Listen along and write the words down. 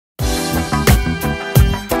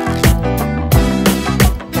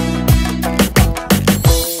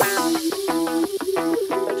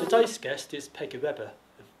Today's guest is Peggy, a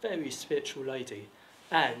very spiritual lady,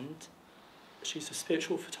 and she's a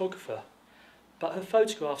spiritual photographer, but her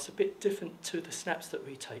photographs are a bit different to the snaps that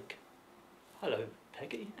we take. Hello,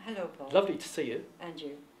 Peggy. Hello, Paul. Lovely to see you. And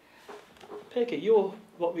you. Peggy, you're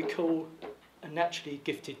what we call a naturally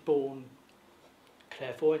gifted born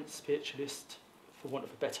clairvoyant spiritualist, for want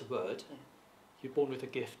of a better word. Yeah. You're born with a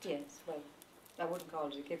gift. Yes, well, I wouldn't call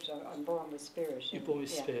it a gift. I'm born with spirit. You're born with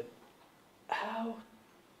spirit.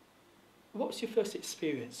 What was your first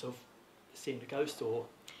experience of seeing a ghost or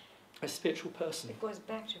a spiritual person? It goes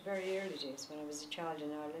back to very early days when I was a child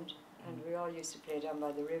in Ireland, and we all used to play down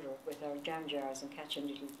by the river with our jam jars and catching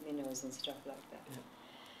little minnows and stuff like that.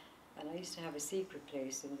 Yeah. And I used to have a secret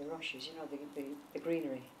place in the rushes, you know, the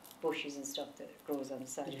greenery, bushes and stuff that grows on the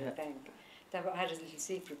side of the bank. I had a little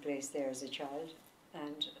secret place there as a child,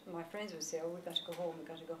 and my friends would say, "Oh, we've got to go home, we've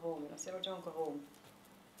got to go home." And I said, "Oh, don't go home."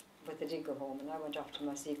 But they did go home, and I went off to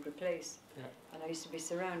my secret place. Yeah. And I used to be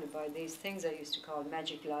surrounded by these things I used to call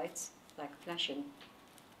magic lights, like flashing,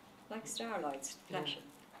 like starlights flashing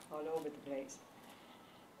all over the place.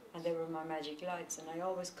 And they were my magic lights, and I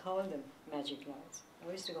always called them magic lights.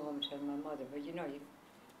 I used to go home and tell my mother, but you know, you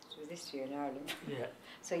do this to you in Ireland. Yeah.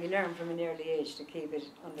 So you learn from an early age to keep it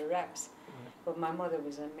under wraps. Right. But my mother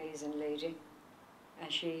was an amazing lady,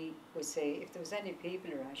 and she would say, if there was any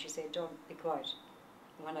people around, she'd say, "Don't be quiet."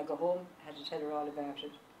 When I go home, I had to tell her all about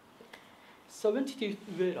it. So when did you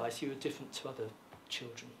realise you were different to other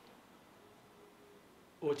children?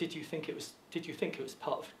 Or did you think it was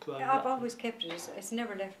part of growing up? I've always kept it. It's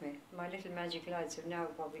never left me. My little magic lights have now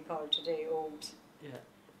what we call today Orbs. Yeah.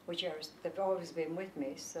 They've always been with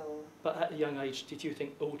me, so... But at a young age, did you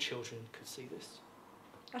think all children could see this?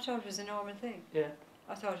 I thought it was a normal thing. Yeah.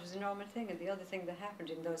 I thought it was a normal thing, and the other thing that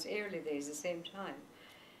happened in those early days, the same time,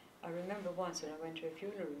 I remember once when I went to a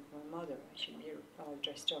funeral with my mother, you're all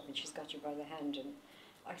dressed up and she's got you by the hand, and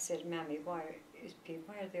I said, "Mammy, why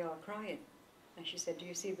are they all crying?" And she said, "Do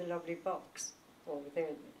you see the lovely box over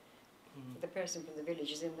there? The person from the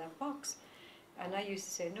village is in that box." And I used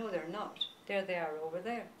to say, "No, they're not. There they are over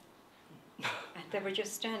there." And they were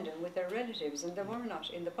just standing with their relatives, and they were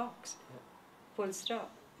not in the box. Yeah. Full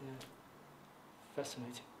stop. Yeah.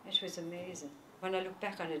 Fascinating. It was amazing. When I look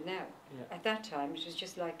back on it now, at that time it was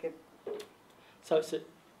just like a... So it's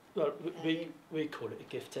we call it a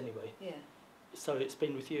gift anyway. Yeah. So it's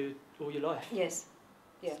been with you all your life? Yes.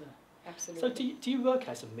 Yeah, so, absolutely. So do you work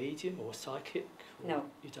as a medium or a psychic? Or no.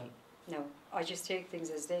 You don't? No. I just take things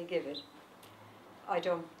as they give it. I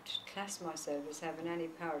don't class myself as having any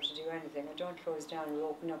power to do anything. I don't close down or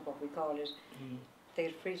open up, what we call it. They're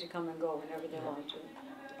free to come and go whenever they want.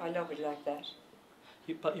 And I love it like that.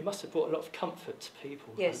 But you must have brought a lot of comfort to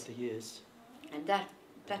people over the years. And that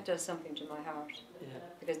does something to my heart. Yeah.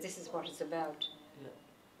 Because this is what it's about. Yeah.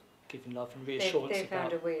 Giving love and reassurance. They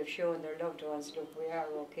found a way of showing their loved ones, look, we are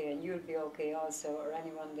okay, and you'll be okay also, or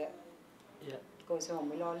anyone that goes home.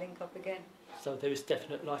 We'll all link up again. So there is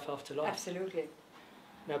definite life after life. Absolutely.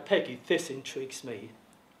 Now, Peggy, this intrigues me.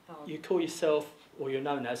 Oh. You call yourself, or you're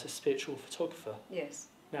known as, a spiritual photographer. Yes.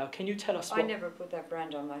 Now, can you tell us what... I never put that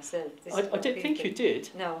brand on myself. I didn't think you did.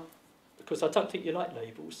 No. Because I don't think you like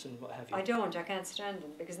labels and what have you. I don't. I can't stand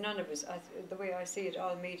them. Because none of us, the way I see it,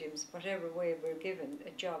 all mediums, whatever way we're given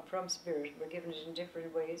a job from spirit, we're given it in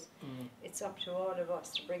different ways. It's up to all of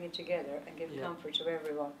us to bring it together and give comfort to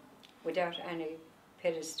everyone without any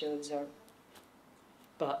pedestals or...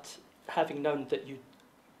 But having known that you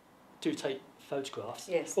do take photographs...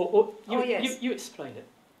 Yes. You explain it.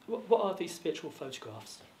 What are these spiritual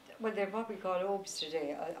photographs? Well, they're what we call orbs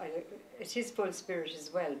today. It is full spirit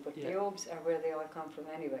as well, but the orbs are where they all come from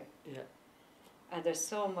anyway. Yeah. And there's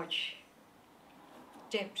so much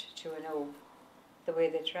depth to an orb. The way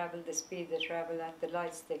they travel, the speed they travel at, the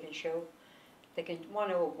lights they can show.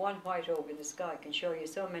 One white orb in the sky can show you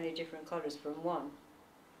so many different colours from one.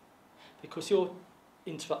 Because you're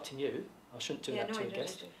interrupting you, I shouldn't do that to a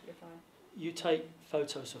guest. You're fine. You take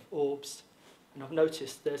photos of orbs, and I've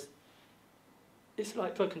noticed it's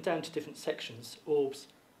like broken down to different sections. Orbs,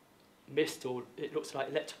 mist, or it looks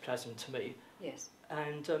like ectoplasm to me. Yes.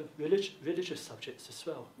 And religious subjects as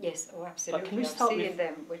well. Yes, oh absolutely. I'm seeing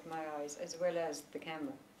them with my eyes as well as the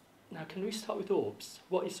camera. Now, can we start with orbs?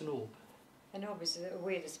 What is an orb? An orb is a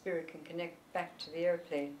way the spirit can connect back to the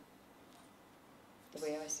airplane. The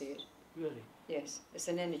way I see it. Really? Yes, it's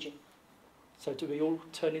an energy. So do we all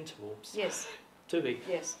turn into orbs? Yes. Do we?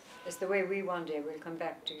 Yes. It's the way we one day will come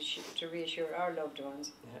back to reassure our loved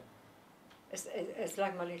ones. Yeah. It's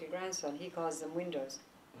like my little grandson, he calls them windows.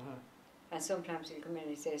 And sometimes he'll come in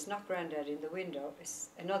and he'll say, "It's not Grandad in the window, it's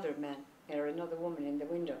another man or another woman in the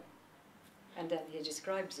window." And then he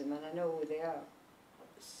describes them, and I know who they are.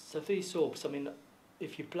 So these orbs, I mean,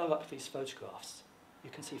 if you blow up these photographs, you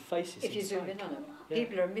can see faces If you inside. zoom in on them, Yeah.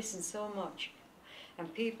 people are missing so much, and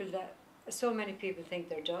so many people think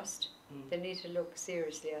they're dust. They need to look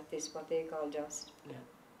seriously at this, what they call dust,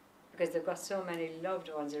 because they've got so many loved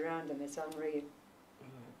ones around them. It's unreal.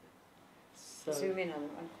 So zoom in on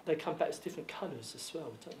them. they come back as different colours as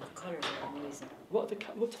well, don't they? The colours are amazing. What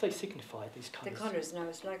do they signify, these colours? The colours now,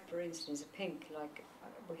 it's like, for instance, a pink. Like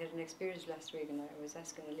we had an experience last week, and I was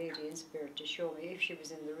asking a lady in spirit to show me, if she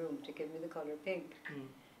was in the room, to give me the colour pink.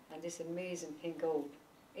 And this amazing pink orb,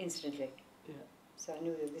 instantly. Yeah. So I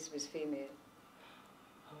knew that this was female.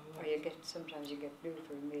 Or sometimes you get blue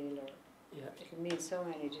for a male, or it can mean so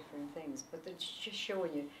many different things. But it's just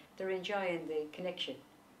showing you, they're enjoying the connection.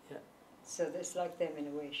 Yeah. So it's like them in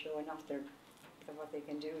a way, showing off what they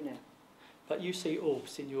can do now. But you see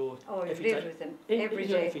orbs in your I've lived with them every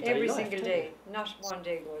day, every single day. Not one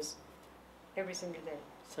day goes, every single day.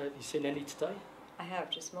 So have you seen any today? I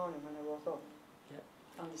have, this morning when I woke up.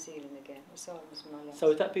 On the ceiling again. I saw them as my last. So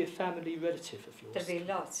would that be a family relative of yours? There'll be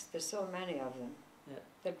lots. There's so many of them. Yeah.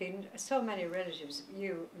 There'll be so many relatives,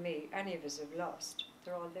 you, me, any of us have lost.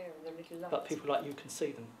 They're all there, they're little lots. But people like you can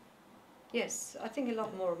see them? Yes, I think a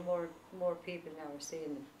lot more people now are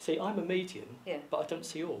seeing them. See, I'm a medium, but I don't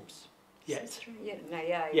see orbs. Yet.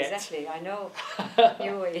 Yeah, exactly, I know.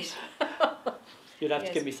 You wait. You'd have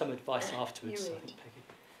to give me some advice afterwards, I think, Peggy.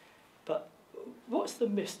 But what's the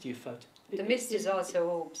mist you photographed? The mist is also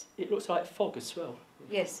orbs. It looks like fog as well.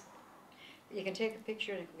 Yes. You can take a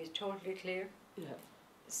picture and it can be totally clear. Yeah.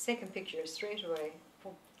 The second picture, straight away,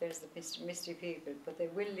 there's the misty people, but they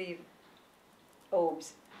will leave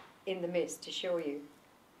orbs in the mist to show you.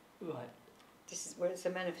 Right. This is where it's a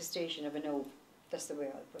manifestation of an orb. That's the way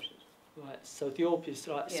I'll put it. Right. So the orb is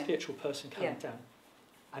like a spiritual person coming down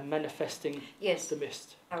and manifesting the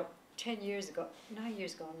mist. Now, 9 years ago,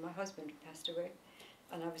 my husband passed away.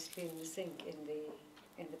 And I was cleaning the sink in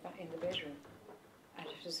the bedroom, and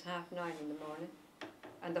it was 9:30 in the morning,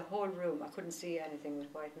 and the whole room, I couldn't see anything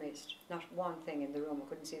with white mist. Not one thing in the room. I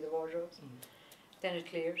couldn't see the wardrobes. Then it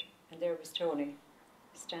cleared, and there was Tony,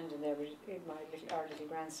 standing there with our little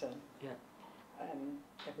grandson,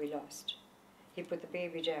 that we lost. He put the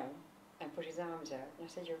baby down and put his arms out, and I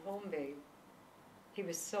said, "You're home, babe." He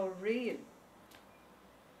was so real.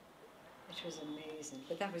 It was amazing.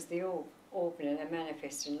 But that was the opening and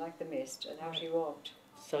manifesting like the mist, and out he walked.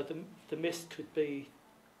 So the mist could be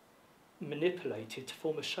manipulated to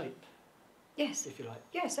form a shape? Yes. If you like?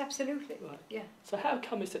 Yes, absolutely. Right. Yeah. So how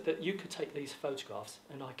come is it that you could take these photographs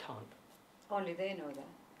and I can't? Only they know that.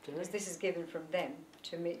 Because this is given from them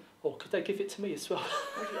to me. Or could they give it to me as well?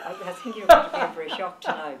 I think you're going to be in for a shock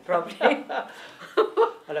tonight, probably.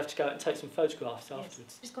 I'll have to go out and take some photographs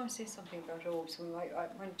afterwards. I was going to say something about orbs.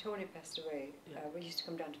 When Tony passed away, we used to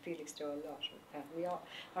come down to Felixstowe a lot.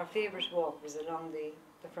 Our favourite walk was along the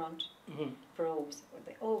front for orbs.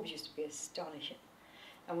 The orbs used to be astonishing.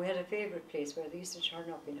 And we had a favourite place where they used to turn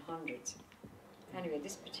up in hundreds. Anyway,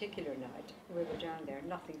 this particular night, we were down there,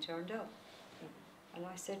 nothing turned up. And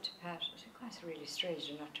I said to Pat, God, it's really strange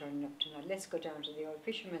they're not turning up tonight. Let's go down to the old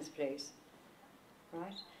fisherman's place,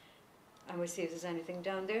 right? And we'll see if there's anything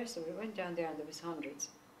down there. So we went down there and there was hundreds.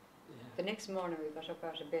 Yeah. The next morning we got up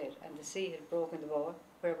out of bed and the sea had broken the wall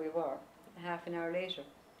where we were half an hour later.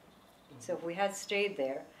 So if we had stayed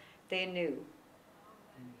there, they knew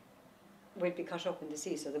we'd be caught up in the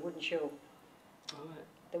sea, so they wouldn't show. Right.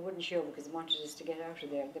 They wouldn't show because they wanted us to get out of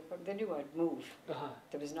there. They knew I'd move.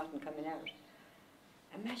 There was nothing coming out.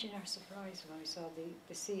 Imagine our surprise when we saw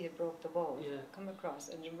the sea had broke the wall, come across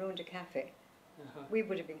and ruined a cafe. We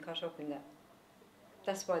would have been caught up in that.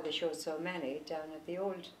 That's why they showed so many down at the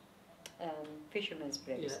old fisherman's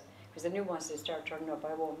place. Because they knew once they start turning up,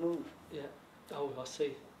 I won't move. Yeah. Oh, I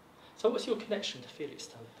see. So what's your connection to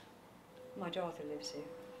Felixstowe? My daughter lives here.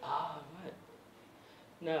 Ah, right.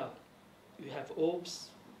 Now, you have orbs,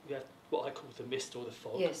 you have what I call the mist or the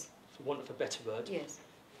fog, for want of a better word. Yes.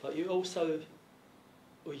 But you also,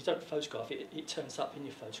 well, you don't photograph it, it turns up in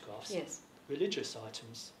your photographs. Yes. Religious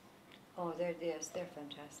items. Oh, they're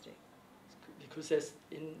fantastic. Because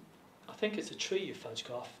I think it's a tree you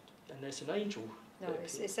photographed, and there's an angel. No,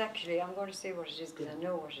 it's actually, I'm going to say what it is because I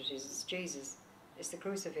know what it is. It's Jesus. It's the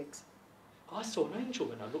crucifix. I saw an angel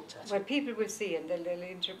when I looked at it. Well, people will see and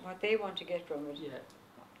what they want to get from it. Yeah.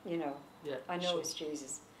 You know, I know it's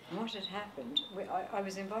Jesus. And what had happened, I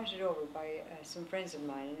was invited over by some friends of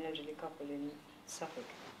mine, an elderly couple in Suffolk.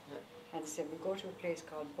 Yeah. And they said, we'll go to a place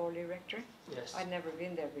called Borley Rectory. Yes. I'd never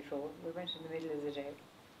been there before. We went in the middle of the day.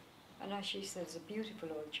 And she said, it's a beautiful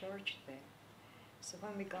old church there. So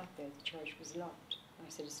when we got there, the church was locked. I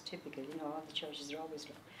said, it's typical, you know, all the churches are always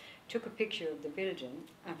locked. Took a picture of the building,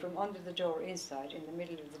 and from under the door inside, in the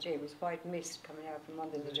middle of the day, was white mist coming out from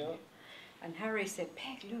under the door. And Harry said,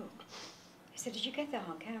 Peg, look. He said, did you get that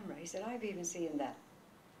on camera? He said, I've even seen that.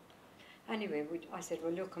 Anyway, I said,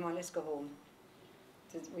 well, look, come on, let's go home.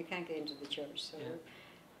 We can't get into the church. So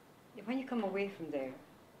when you come away from there,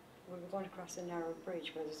 we were going to cross a narrow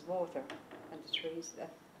bridge where there's water and the trees.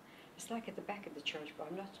 It's like at the back of the church, but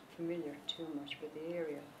I'm not familiar too much with the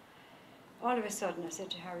area. All of a sudden, I said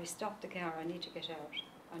to Harry, stop the car, I need to get out.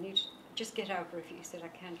 I need to just get out, or he said, I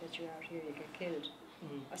can't let you out here, you get killed.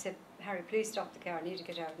 I said, Harry, please stop the car, I need to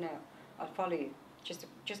get out now. I'll follow you,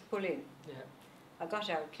 just pull in. I got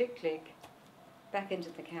out, click, click, back into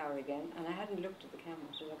the car again, and I hadn't looked at the camera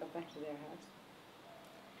until I got back to their house.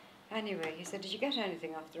 Anyway, he said, did you get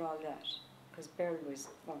anything after all that? Because Beryl was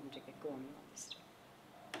wanting to get going on all this stuff.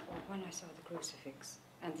 Well, when I saw the crucifix,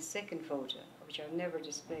 and the second photo, which I've never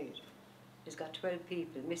displayed, it's got 12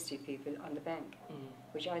 people, misty people, on the bank,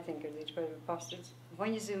 which I think are the 12 apostles.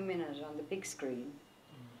 When you zoom in on it on the big screen,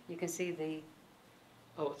 you can see the...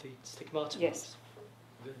 Oh, the stigmata. Yes.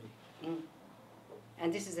 Really?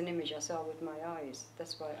 And this is an image I saw with my eyes.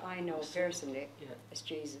 That's why I know personally as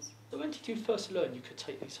Jesus. So when did you first learn you could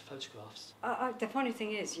take these photographs? The funny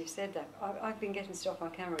thing is, you said that. I've been getting stuff on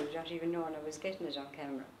camera without even knowing I was getting it on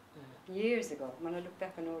camera. Years ago, when I look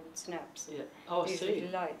back on old snaps, Oh, I these see. little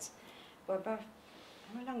lights. But about,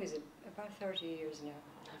 how long is it? About 30 years now.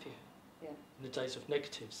 Have you? Yeah. In the days of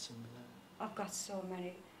negatives and... I've got so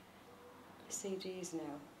many CDs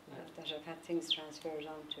now that I've had things transferred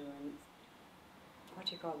onto, and what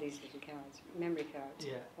do you call these little cards? Memory cards.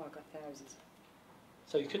 Yeah. Oh, I've got thousands.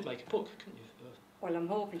 So you could make a book, couldn't you? Well, I'm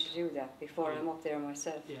hoping to do that before I'm up there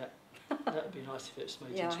myself. Yeah. That would be nice if it was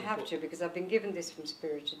made into a book. Yeah, I have to, because I've been given this from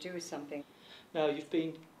Spirit to do something. Now, you've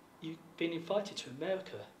been invited to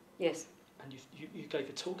America. Yes. And you gave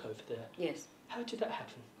a talk over there. Yes. How did that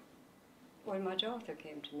happen? Well, my daughter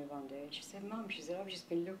came to me one day and she said, Mum, she said, I've just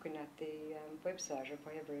been looking at the website or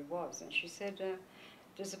whatever it was, and she said,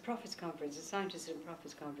 there's a prophets conference, a scientists and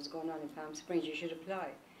prophets conference going on in Palm Springs, you should apply.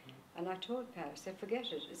 And I told Pat, I said, forget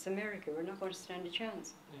it, it's America, we're not going to stand a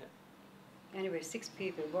chance. Anyway, 6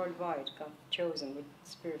 people worldwide got chosen with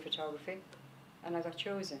spirit photography, and I got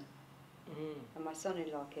chosen. And my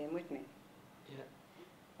son-in-law came with me.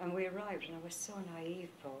 And we arrived, and I was so naive,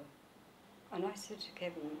 Paul. And I said to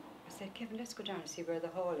Kevin, Kevin, let's go down and see where the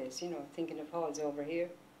hall is, you know, thinking of halls over here.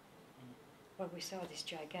 Well, we saw this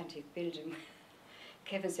gigantic building.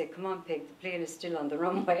 Kevin said, come on, Peg, the plane is still on the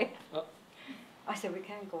runway. I said, we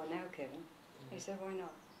can't go now, Kevin. He said, why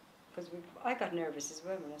not? Because I got nervous as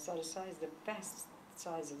well when I saw the size, the vast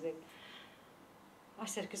size of it. I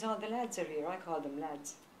said, because all the lads are here. I call them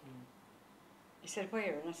lads. He said,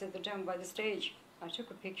 where? And I said, they're down by the stage. I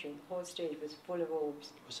took a picture, the whole stage was full of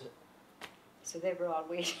orbs. Was it? So they were all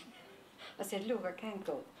waiting. I said, look, I can't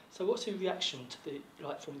go. So what's the reaction to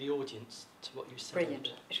from the audience to what you said?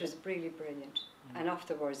 Brilliant. It was really brilliant. And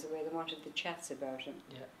afterwards, the way they wanted the chats about him.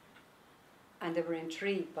 And they were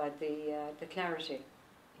intrigued by the clarity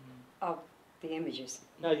of the images.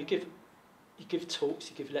 Now you give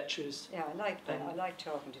talks, you give lectures. Yeah, I like that. I like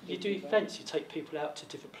talking to people. You do events, you take people out to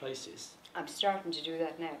different places. I'm starting to do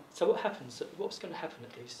that now. So what happens? What's going to happen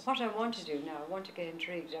at these? What I want to do now, I want to get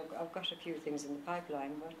intrigued. I've got a few things in the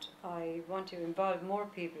pipeline, but I want to involve more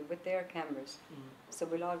people with their cameras. So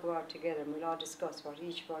we'll all go out together and we'll all discuss what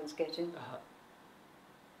each one's getting.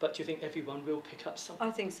 But do you think everyone will pick up something?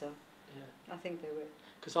 I think so. Yeah. I think they will.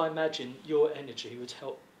 Because I imagine your energy would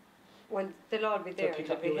help. Well, they'll all be there, they'll be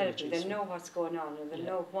helping, they'll know what's going on, and they'll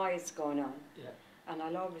know why it's going on. And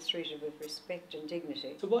I'll always treat it with respect and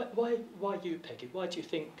dignity. So why you, Peggy? Why do you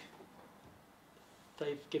think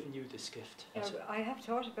they've given you this gift? I have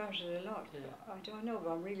thought about it a lot. I don't know,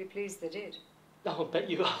 but I'm really pleased they did. Oh, I bet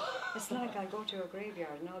you are. It's like I go to a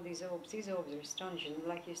graveyard and all these orbs are astonishing.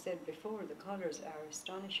 Like you said before, the colours are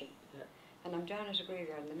astonishing. And I'm down at a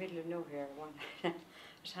graveyard in the middle of nowhere, at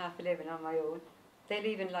 11:30 on my own. They'll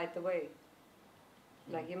even light the way.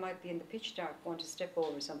 Like you might be in the pitch dark going to step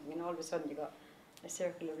over something, and all of a sudden you got a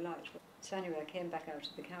circle of light. So anyway, I came back out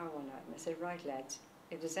to the car one night and I said, right lads,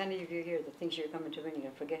 if there's any of you here that thinks you're coming to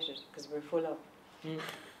England, forget it, because we're full up.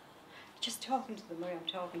 Just talking to them the way I'm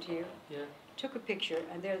talking to you. Took a picture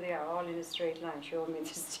and there they are, all in a straight line, showing me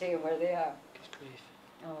the stay where they are. Good grief.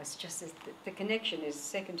 Oh, it's just, the connection is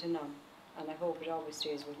second to none, and I hope it always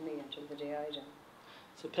stays with me until the day I die.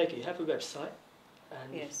 So Peggy, you have a website,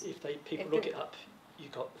 and if people look it up,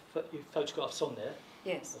 you've got photographs on there.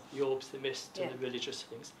 Yes. Of the orbs, the mist, and the religious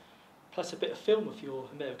things. plus a bit of film of your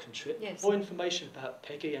American trip. Yes. More information about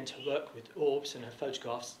Peggy and her work with Orbs and her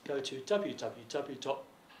photographs, go to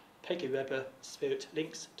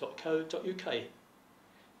www.peggyweberspiritlinks.co.uk.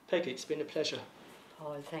 Peggy, it's been a pleasure.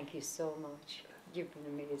 Paul, thank you so much. You've been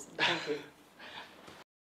amazing. Thank you.